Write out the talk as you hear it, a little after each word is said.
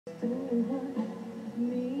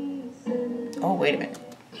Oh, wait a minute.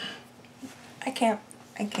 I can't.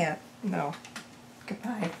 No.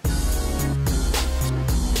 Goodbye.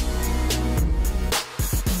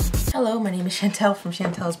 Hello, my name is Chantel from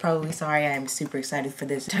Chantel's Probably Sorry. I am super excited for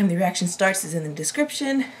this. The time the reaction starts is in the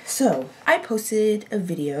description. So, I posted a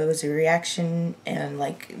video. It was a reaction and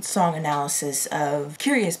like song analysis of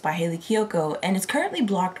Curious by Hayley Kiyoko, and it's currently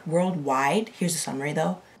blocked worldwide. Here's a summary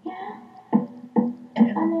though.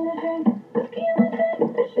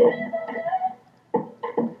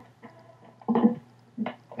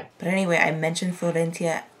 But anyway, I mentioned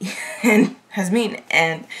Florencia and Jazmin,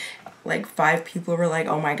 and like 5 people were like,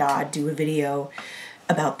 oh my god, do a video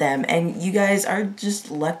about them. And you guys are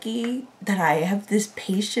just lucky that I have this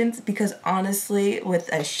patience, because honestly, with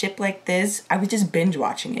a ship like this, I was just binge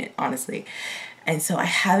watching it, honestly. And so I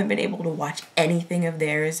haven't been able to watch anything of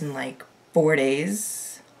theirs in like 4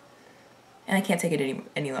 days. And I can't take it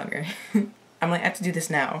any longer. I'm like, I have to do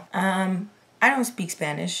this now. I don't speak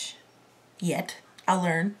Spanish yet. I'll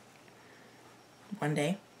learn one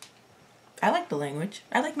day. I like the language.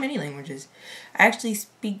 I like many languages. I actually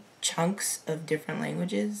speak chunks of different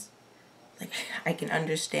languages. Like, I can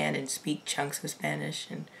understand and speak chunks of Spanish,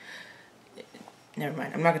 and never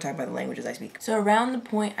mind. I'm not gonna talk about the languages I speak. So around the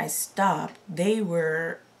point I stopped, they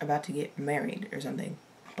were about to get married or something.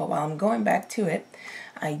 But while I'm going back to it,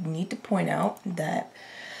 I need to point out that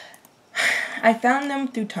I found them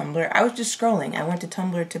through Tumblr. I was just scrolling. I went to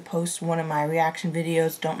Tumblr to post one of my reaction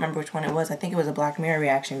videos. Don't remember which one it was. I think it was a Black Mirror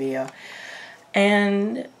reaction video.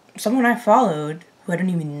 And someone I followed, who I don't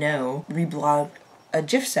even know, reblogged a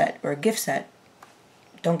GIF set or a GIF set.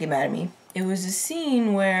 Don't get mad at me. It was a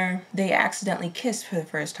scene where they accidentally kissed for the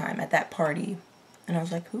first time at that party. And I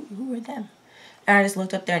was like, who were them? And I just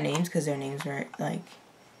looked up their names because their names were like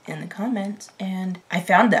in the comments, and I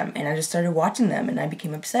found them and I just started watching them and I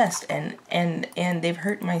became obsessed, and they've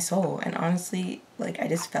hurt my soul, and honestly, like, I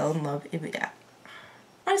just fell in love.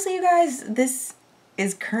 Honestly, you guys, this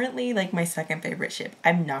is currently like my second favorite ship.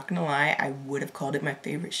 I'm not gonna lie, I would have called it my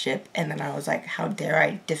favorite ship, and then I was like, how dare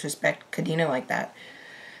I disrespect Kadena like that.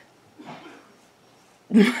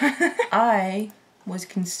 I was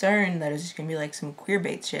concerned that it was just gonna be like some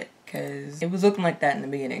queerbait shit, because it was looking like that in the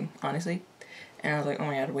beginning, honestly. And I was like, oh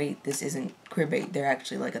my god, wait, this isn't queerbait. They're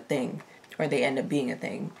actually like a thing. Or they end up being a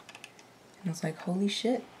thing. And I was like, holy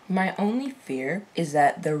shit. My only fear is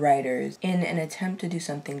that the writers, in an attempt to do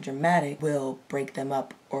something dramatic, will break them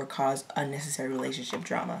up or cause unnecessary relationship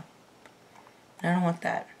drama. And I don't want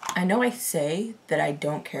that. I know I say that I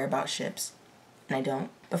don't care about ships, and I don't.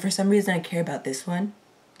 But for some reason I care about this one.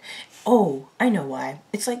 Oh, I know why.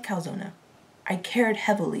 It's like Calzona. I cared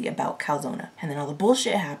heavily about Calzona, and then all the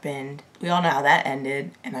bullshit happened. We all know how that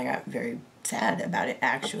ended, and I got very sad about it,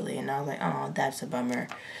 actually, and I was like, oh, that's a bummer,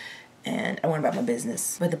 and I went about my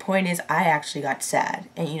business. But the point is, I actually got sad,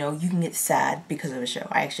 and you know, you can get sad because of a show.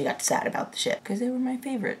 I actually got sad about the ship because they were my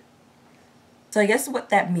favorite. So I guess what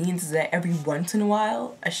that means is that every once in a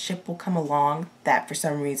while, a ship will come along that for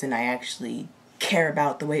some reason I actually care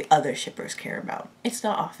about the way other shippers care about. It's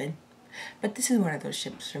not often, but this is one of those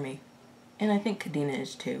ships for me. And I think Kadena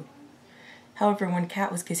is too. However, when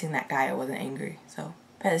Kat was kissing that guy, I wasn't angry. So,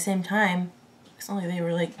 but at the same time, it's not like they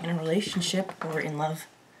were like in a relationship or in love.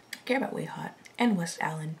 I care about Way Hot and West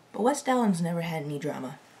Allen. But West Allen's never had any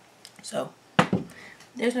drama. So,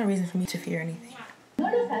 there's no reason for me to fear anything.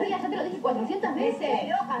 They're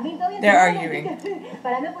arguing.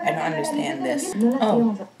 I don't understand this.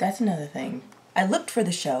 Oh, that's another thing. I looked for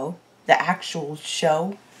the show, the actual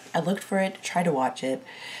show. I looked for it, tried to watch it.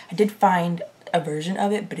 I did find a version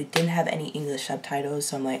of it, but it didn't have any English subtitles,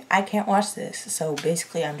 so I'm like, I can't watch this. So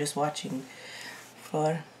basically, I'm just watching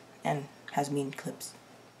Flor and Jazmin clips.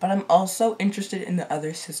 But I'm also interested in the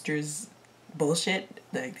other sisters' bullshit,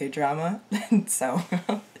 like their drama, so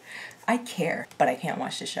I care, but I can't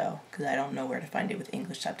watch the show because I don't know where to find it with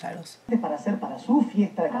English subtitles. No, pero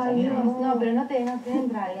no te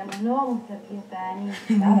entra, digamos, no vamos a hacer fiesta ni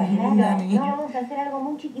nada, no vamos a hacer algo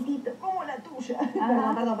muy chiquitito, como la tuya.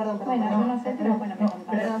 Perdón. Bueno, yo no sé, pero bueno,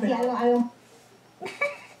 perdón, sí, algo.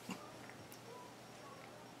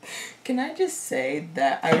 Can I just say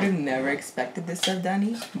that I would have never expected this of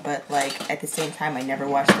Danny, but like at the same time I never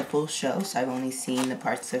watched the full show, so I've only seen the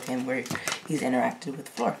parts of him where he's interacted with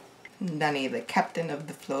Flor. Danny, the captain of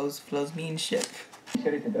the Flozmin ship.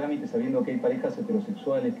 Iniciar este trámite sabiendo que hay parejas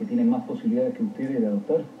heterosexuales que tienen más posibilidades que ustedes de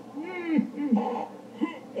adoptar?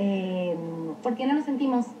 Porque no nos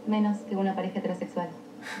sentimos menos que una pareja heterosexual.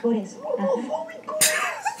 Por eso.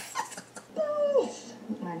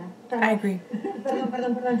 I agree.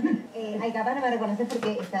 Perdón. Ay, capaz no me reconoces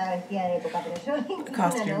porque estaba vestida de época, pero yo vi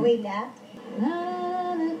una novela.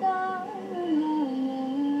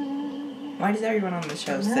 Why does everyone on the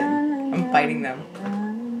show sing? I'm fighting them.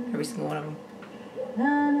 Every single one of them.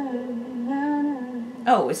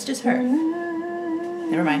 Oh, it's just her.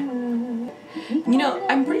 Never mind. You know,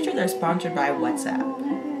 I'm pretty sure they're sponsored by WhatsApp.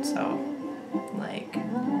 So, like,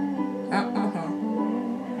 not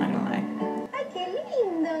gonna lie. ¡Ay, qué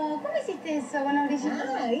lindo! ¿Cómo hiciste eso con la brillita?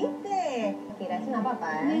 Ah, ¿viste? Mira, es una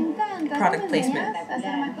papa, ¿eh? Me encanta. Product placement.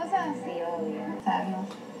 ¿Hacer más cosas? Sí, obvio. Usarlos.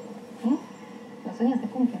 Los sueños se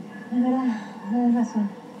cumplen. Es verdad, tienes razón.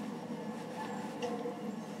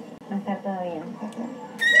 Va a estar todo bien.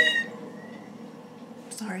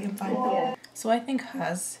 Sorry, I'm fine. So I think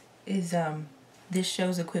Huz is this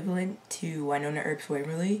show's equivalent to Winona Earp's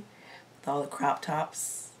Waverly with all the crop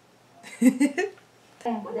tops.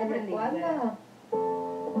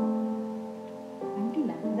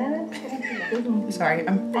 Sorry,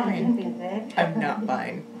 I'm fine. I'm not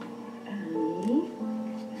fine.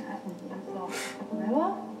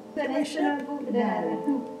 Look at my ship.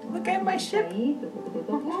 Look at my ship.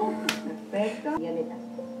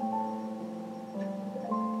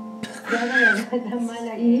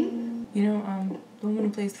 You know, the woman who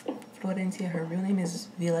plays Florencia, her real name is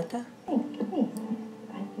Violeta.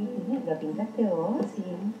 ¿Lo pintaste vos? Sí.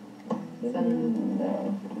 Son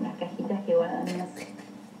las cajitas que guardan unas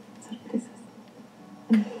sorpresas.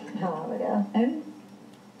 No, bro.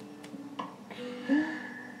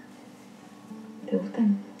 ¿Te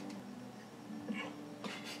gustan?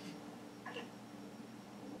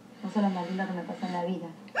 No son las más lindas que me pasan en la vida.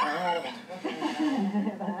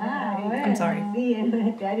 I'm sorry. Sí, en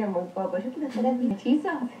este área muy poco. Yo quiero hacer así. ¿Hechizo?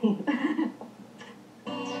 Sí.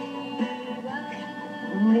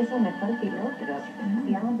 Un beso mejor que el otro.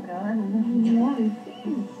 Sigamos probando. No, sí.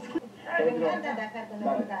 Me encanta atajar con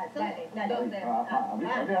la boca. Dale.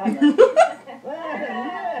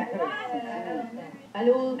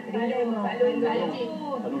 Salud. Salud, mi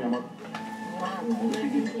amor.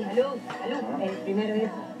 Salud. El primero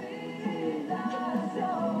es...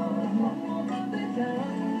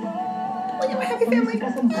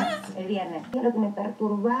 El viernes. Lo que me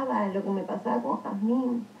perturbaba, lo que me pasaba con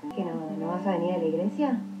Jazmin. ¿Que no vas a venir a la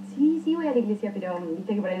iglesia? Sí, voy a la iglesia, pero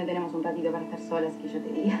viste que por ahí no tenemos un ratito para estar solas, que yo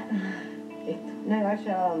te diga esto. No, igual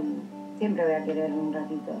yo siempre voy a querer un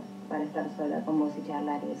ratito para estar sola con vos y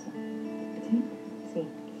charlar y eso. ¿Sí? Sí.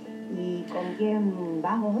 ¿Y con quién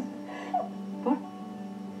vas vos? ¿Por?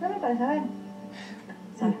 No, para saber.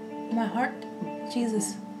 Sola. My heart,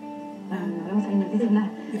 Jesus. No vamos a alimentar nada.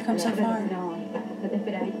 We've come so far. No te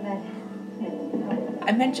espera, ¿viste?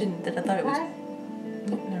 I mentioned that I thought it was... No,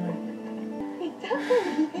 never mind. ¿Me estás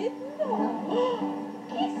volviendo?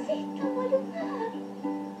 ¿Qué es esto, boluda?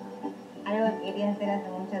 Algo que quería hacer hace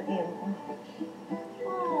mucho tiempo.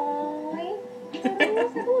 Ay,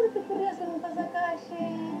 hermosa, ¿cómo se te ocurrió hacer un pasacalle?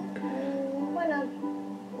 Bueno,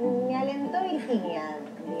 me alentó Virginia,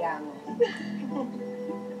 digamos.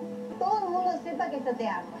 Todo el mundo sepa que yo te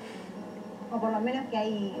amo. O por lo menos que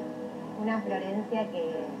hay una Florencia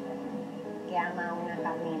que ama a una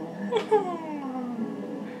Jazmin.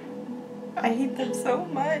 I hate them so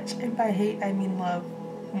much. And by hate, I mean love.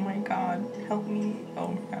 Oh my God, help me. Oh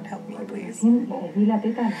my God, help me, please. Les vi la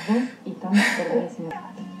teta a las dos y están perdidísimas.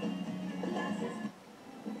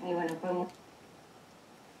 Y bueno, fue muy...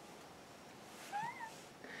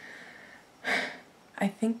 I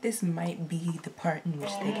think this might be the part in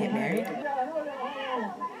which they get married.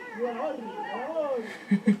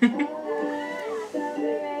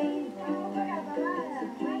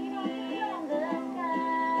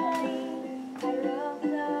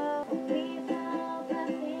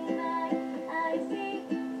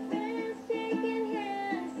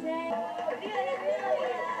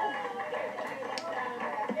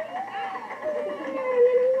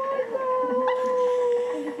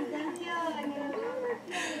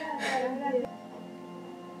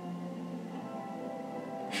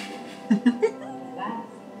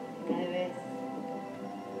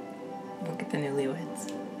 Look at the newlyweds.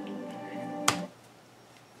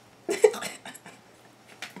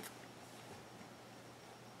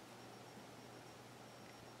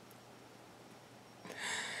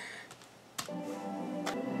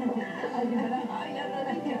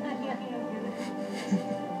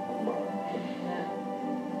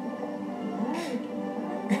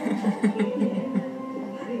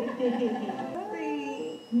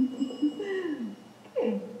 ¿Qué?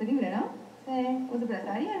 ¿Película, no? Sí. ¿Vos te la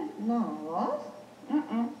sabías? No, ¿vos?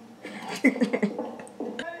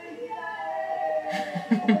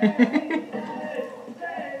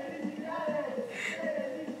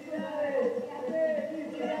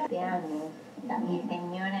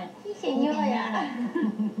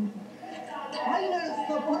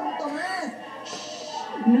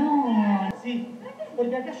 No. Sí,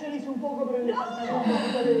 porque acá yo le hice un poco, pero le falta un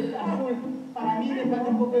poquito de azul. Para mí le falta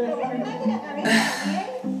un poco de azul. ¿Tocaste la cabeza también?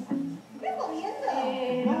 ¿Estás jodiendo?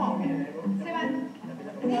 No, Se van.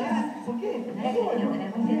 ¿por qué? ¿No era que deberían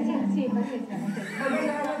tener paciencia? Sí, paciencia.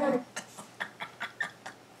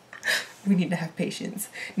 We need to have patience.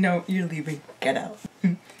 No, you're leaving. Get out.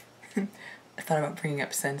 I thought about bringing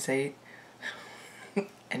up Sensei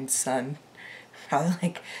and Sun. I was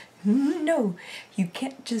like, no, you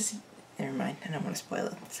can't just... Never mind, I don't want to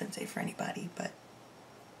spoil Sensei for anybody, but...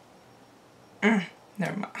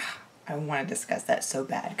 never mind. I want to discuss that so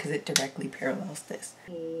bad because it directly parallels this.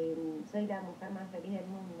 Soy la mujer más feliz del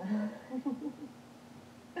mundo.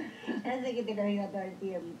 Ya sé que te lo digo todo el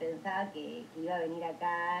tiempo. Y pensaba que iba a venir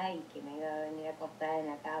acá y que me iba a venir a acostar en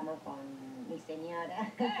la cama con mi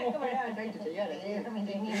señora. ¿Cómo era? Soy tu señora, mi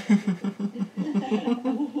señora.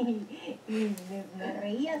 Y me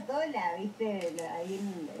reía sola, ¿viste? Ahí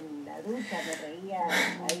en la ducha me reía.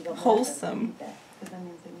 Ahí como Wholesome. Yo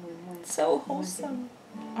también soy muy... So wholesome.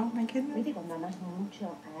 Oh my goodness. ¿Viste cuando amas mucho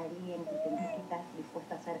a alguien y tenés que estar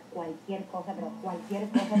dispuesta a hacer cualquier cosa, pero cualquier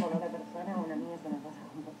cosa por otra persona? Una amiga se me pasa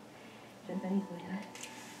un poco. Yo estoy dispuesta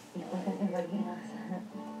a hacer cualquier cosa.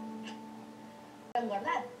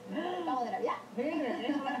 ¿Engordar? ¿Estamos de Navidad? Sí,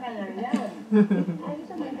 eso va para Navidad. Ay,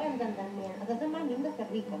 eso me encantan también. O sea, son más lindos que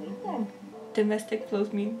ricos, ¿viste? Domestic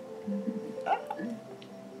Flozmin.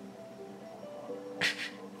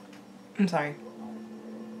 I'm sorry.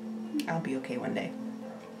 I'll be okay one day.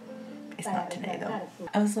 It's not today though.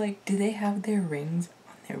 I was like, do they have their rings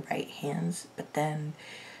on their right hands? But then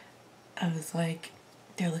I was like,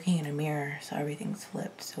 they're looking in a mirror, so everything's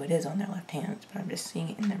flipped. So it is on their left hands, but I'm just seeing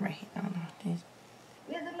it in their right hand. I don't know.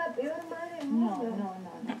 Voy a ser la peor madre del No.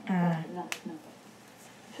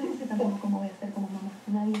 Yo no sé tampoco cómo voy a ser como mamá.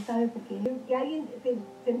 Nadie sabe porque... Que alguien se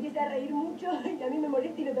empiece a reír mucho y a mí me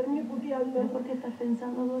molesta y lo termine puteando. ¿Por qué estás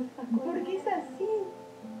pensando todas estas cosas? Porque es así.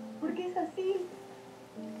 Porque es así.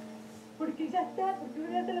 Porque ya está. Porque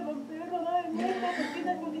voy a ser la peor mamá del mundo.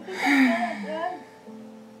 Porque estoy cansada ya.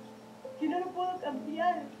 Que no lo puedo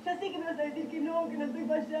cambiar. Ya sé que me vas a decir que no estoy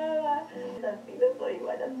fallada. Así no soy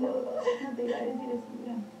igual a todos. No te iba a decir eso,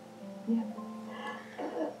 mira.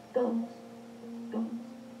 Todos.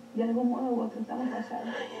 De algún modo u otro estamos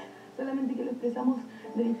fallados. Solamente que lo expresamos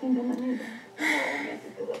de distintas maneras.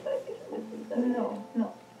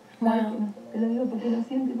 No. Sabes que no. Te lo digo porque lo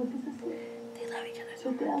siento y porque es así. They love each other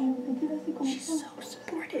so Yo te amo, te quiero así como She's so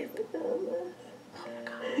supportive. Oh my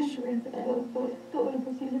gosh. Yo voy a hacer todo lo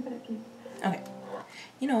posible para que... Okay.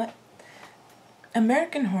 You know what?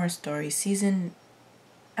 American Horror Story season...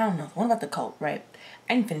 I don't know. The one about the cult, right?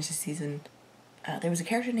 I didn't finish the season. There was a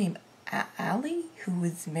character named Allie who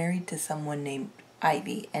was married to someone named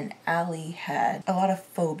Ivy, and Allie had a lot of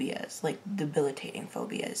phobias, like debilitating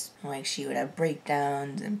phobias. Like she would have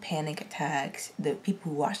breakdowns and panic attacks. The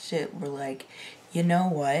people who watched it were like, you know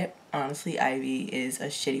what? Honestly, Ivy is a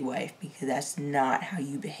shitty wife because that's not how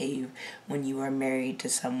you behave when you are married to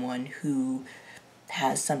someone who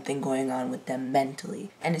has something going on with them mentally.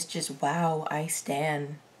 And it's just, wow, I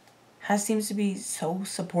stan. Has seems to be so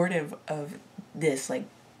supportive of this, like,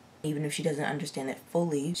 even if she doesn't understand it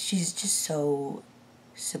fully, she's just so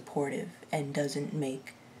supportive and doesn't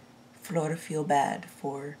make Flora feel bad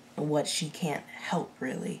for what she can't help,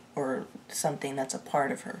 really, or something that's a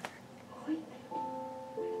part of her.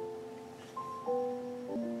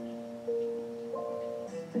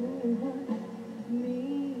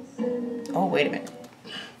 Oh, wait a minute.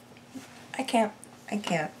 I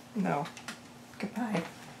can't. No. Goodbye.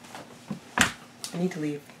 I need to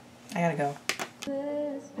leave. I gotta go.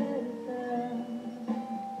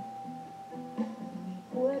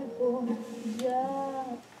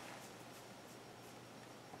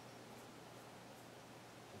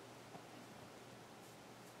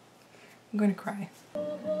 I'm going to cry.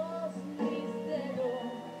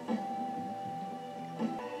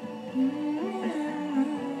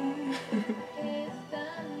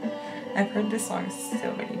 I've heard this song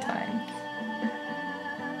so many times.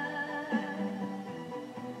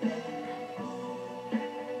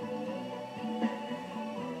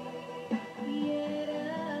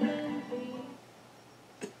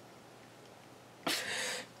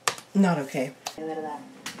 Not okay. De verdad,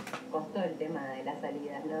 costó el tema de las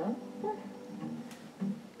salidas, ¿no?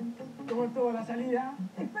 ¿Cómo estuvo la salida?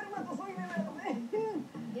 Espermatozoide verde.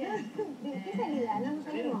 ¿De qué salida? No nos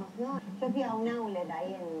salimos, ¿no? Yo fui a un outlet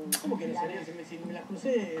ahí en... ¿Cómo que no salían? Si me la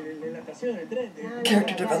crucé en la estación del tren.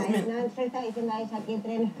 Character development. No, yo estaba diciendo a ella qué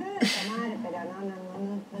tren tomar, pero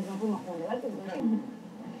no fuimos juntos. Igual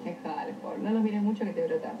que... Dejale, por no los mires mucho que te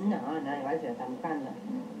brotas. No, igual se lo están buscando.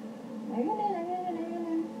 Ahí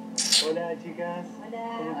viene. Hola, chicas.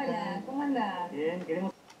 Hola, ¿cómo andás? Bien,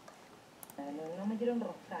 queremos... No me quiero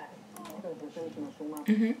enroscar.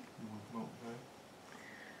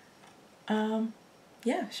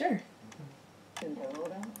 Yeah, sure.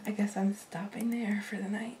 I guess I'm stopping there for the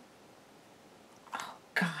night. Oh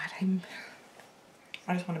God,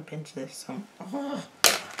 I just want to binge this. So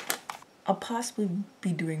I'll possibly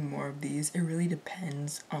be doing more of these. It really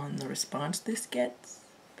depends on the response this gets.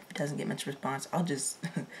 If it doesn't get much response, I'll just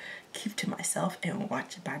keep to myself and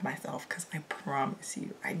watch it by myself, because I promise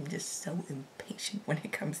you, I'm just so impatient when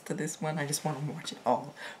it comes to this one. I just want to watch it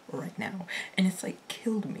all right now. And it's like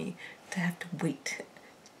killed me to have to wait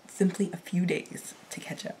simply a few days to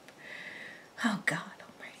catch up. Oh God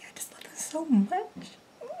almighty, I just love this so much.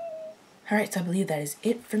 Alright, so I believe that is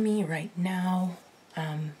it for me right now.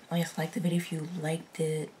 I guess like the video if you liked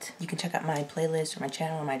it. You can check out my playlist or my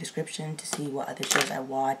channel in my description to see what other shows I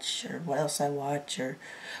watch, or what else I watch, or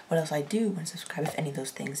what else I do, and subscribe if any of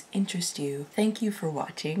those things interest you. Thank you for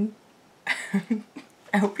watching.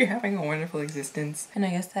 I hope you're having a wonderful existence. And I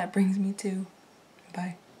guess that brings me to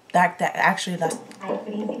bye. That's the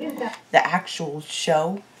actual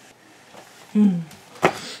show.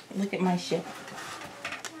 Look at my shit.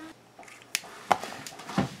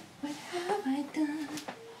 What have I done?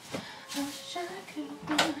 I wish I could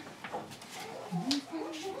run.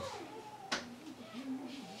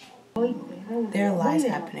 There are lies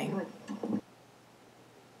happening.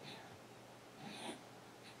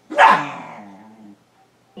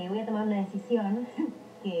 Voy a tomar una decisión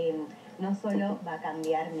que no solo va a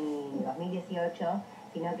cambiar mi 2018,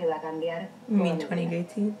 sino que va a cambiar. You mean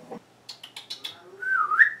 2018?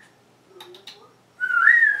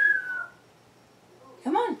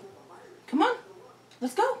 Come on. Come on.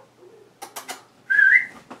 Let's go.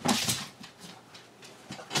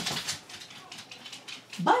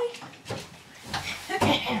 Bye.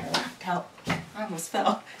 Okay, locked out. I almost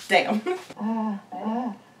fell. Damn.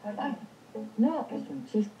 No, es un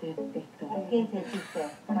chiste esto. ¿Qué es el chiste?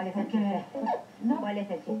 ¿Cuál es el chiste? ¿Cuál es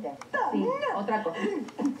el chiste? Sí, otra cosa.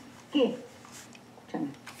 ¿Qué?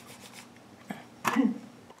 Escúchame.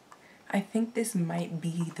 I think this might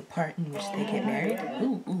be the part in which they get married.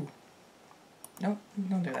 Ooh, ooh. Nope,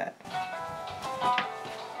 don't do that.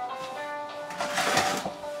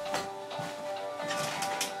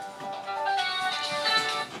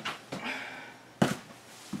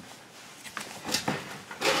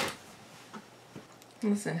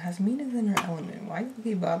 Listen, Jazmin is in her element. Why you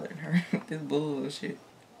keep bothering her with this bullshit?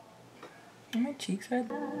 Are my cheeks red?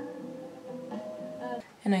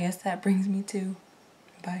 And I guess that brings me to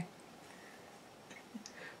bye.